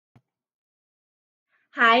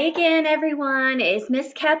Hi again, everyone. It's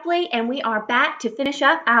Miss Kepley, and we are back to finish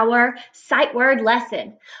up our sight word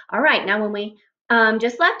lesson. All right, now when we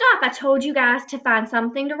just left off, I told you guys to find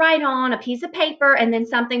something to write on, a piece of paper, and then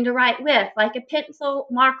something to write with, like a pencil,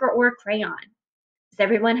 marker, or a crayon. Does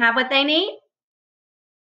everyone have what they need?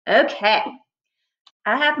 Okay.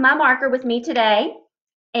 I have my marker with me today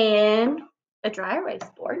and a dry erase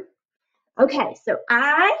board. Okay, so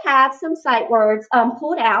I have some sight words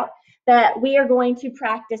pulled out that we are going to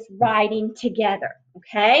practice writing together,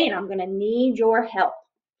 okay? And I'm going to need your help.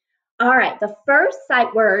 All right, the first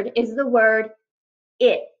sight word is the word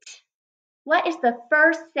it. What is the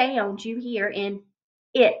first sound you hear in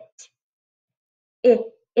it? It,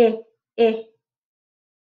 it, it.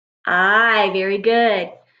 Aye, very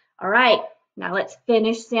good. All right, now let's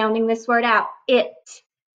finish sounding this word out. It,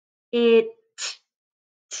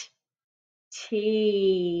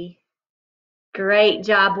 t. Great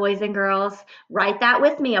job, boys and girls. Write that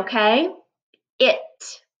with me, okay? It.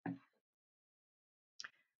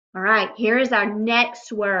 All right, here is our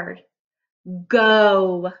next word.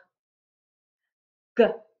 Go. G,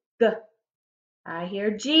 g. I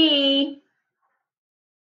hear G.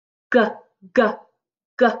 G, g,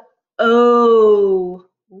 g. O.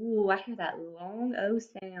 Ooh, I hear that long O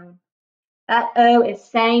sound. That O is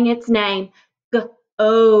saying its name. G,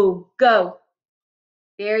 O, go.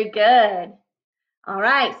 Very good. All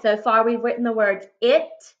right, so far we've written the words it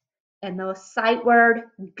and the sight word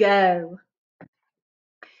go.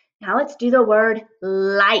 Now let's do the word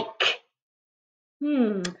like.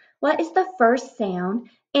 What is the first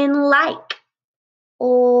sound in like?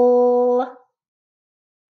 L,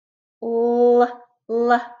 l,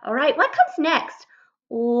 l. All right, what comes next?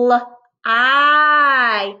 L,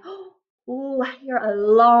 I. Ooh, I hear a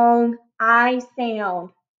long I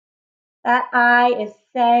sound. That I is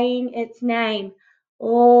saying its name.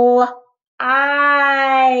 L,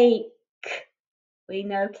 I. We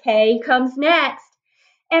know K comes next.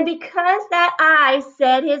 And because that I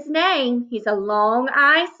said his name, he's a long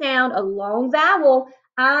I sound, a long vowel,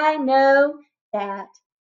 I know that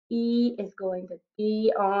E is going to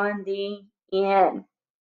be on the end.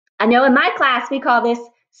 I know in my class we call this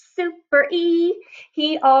super E.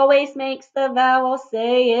 He always makes the vowel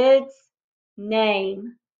say its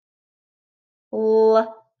name.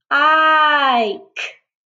 Like.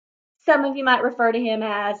 Some of you might refer to him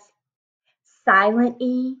as silent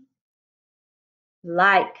E.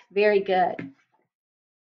 Like. Very good.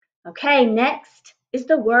 Okay, next is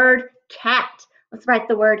the word cat. Let's write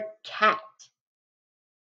the word cat.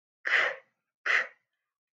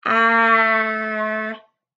 At,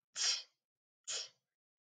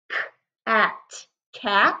 at,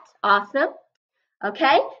 cat. Awesome.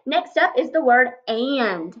 Okay, next up is the word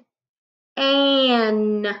and.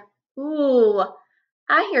 An. Ooh,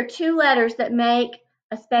 I hear two letters that make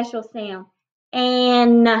a special sound.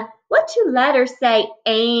 An. What two letters say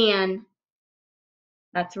an?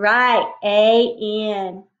 That's right,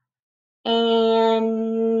 A-N.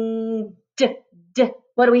 And d.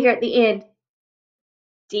 What do we hear at the end?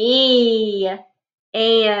 D.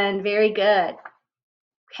 And very good.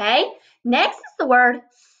 Okay, next is the word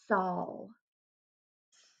saw.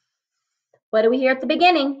 What do we hear at the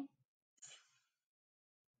beginning?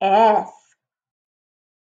 S.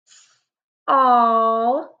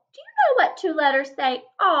 All. Do you know what two letters say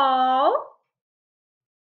all?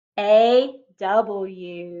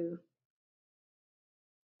 A-W.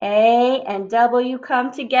 A and W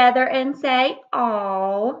come together and say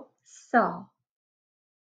all. Saw.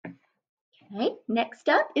 Okay, next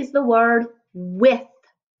up is the word with.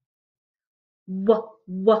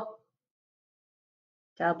 W.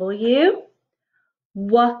 W.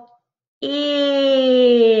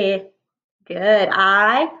 If. Good.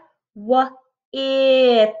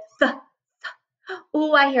 If.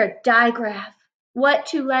 Ooh, I hear digraph. What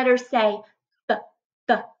two letters say th?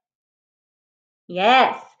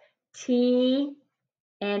 Yes. T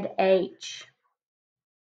and H.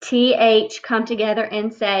 TH come together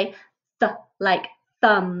and say th, like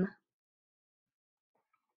thumb.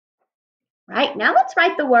 Right, now let's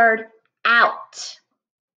write the word out.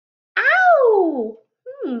 Ow!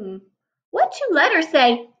 What two letters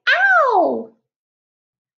say ow?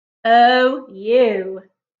 O-U.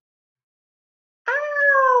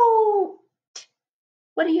 Ow!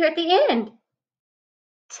 What do you hear at the end?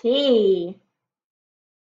 T.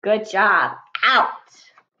 Good job. Out.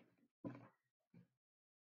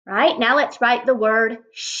 Right, now let's write the word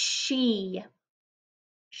she.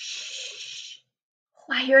 Shh.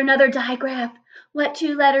 Oh, I hear another digraph. What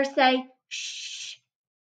two letters say shh?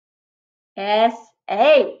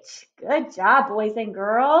 S-H. Good job, boys and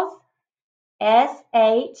girls.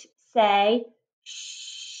 S-H, say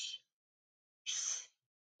Sh, sh,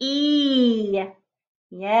 E.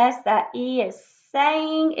 Yes, that E is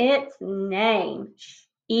saying its name.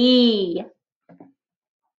 E.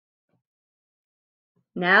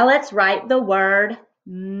 Now let's write the word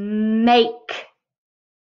make.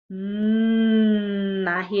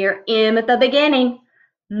 I hear M at the beginning.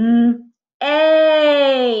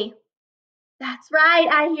 A. That's right,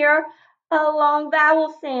 I hear a long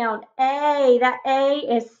vowel sound. A. That A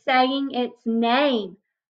is saying its name.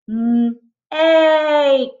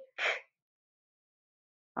 A.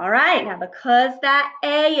 All right, now because that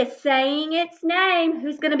A is saying its name,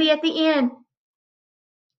 who's going to be at the end?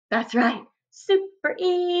 That's right, Super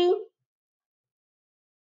E.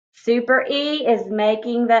 Super E is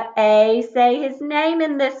making the A say his name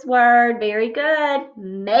in this word. Very good.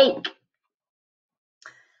 Make.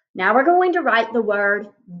 Now we're going to write the word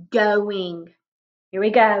going. Here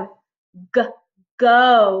we go. Go.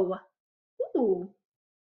 Ooh.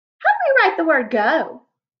 How do we write the word go?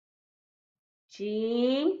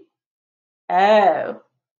 G-O.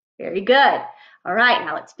 Very good. All right,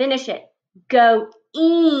 now let's finish it. Going.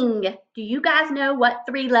 Do you guys know what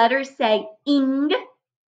 3 letters say ing?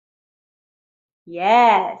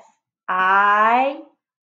 Yes. I-N-G.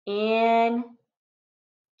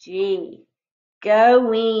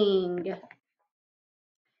 Going.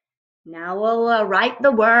 Now we'll write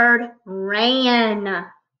the word ran.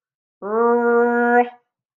 R.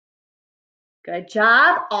 Good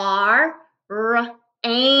job.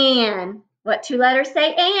 An. What 2 letters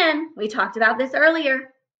say an? We talked about this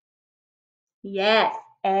earlier. Yes,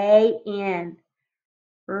 A-N.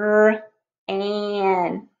 An.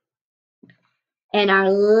 And our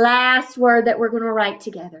last word that we're going to write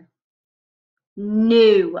together.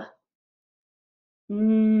 New.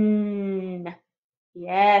 N.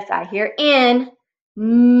 Yes, I hear N.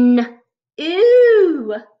 N.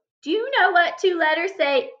 Ooh. Do you know what 2 letters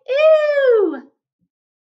say ooh?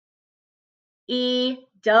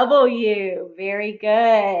 E-W. Very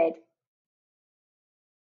good.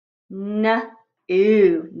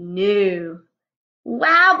 Ooh, new.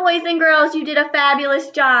 Wow, boys and girls, you did a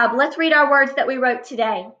fabulous job. Let's read our words that we wrote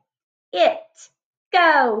today. It,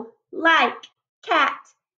 go, like, cat,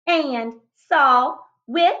 and, saw,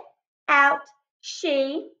 without,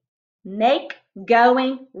 she, make,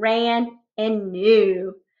 going, ran, and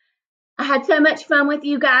knew. I had so much fun with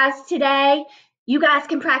you guys today. You guys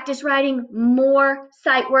can practice writing more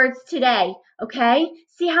sight words today, okay?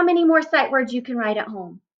 See how many more sight words you can write at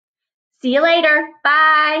home. See you later.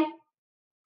 Bye.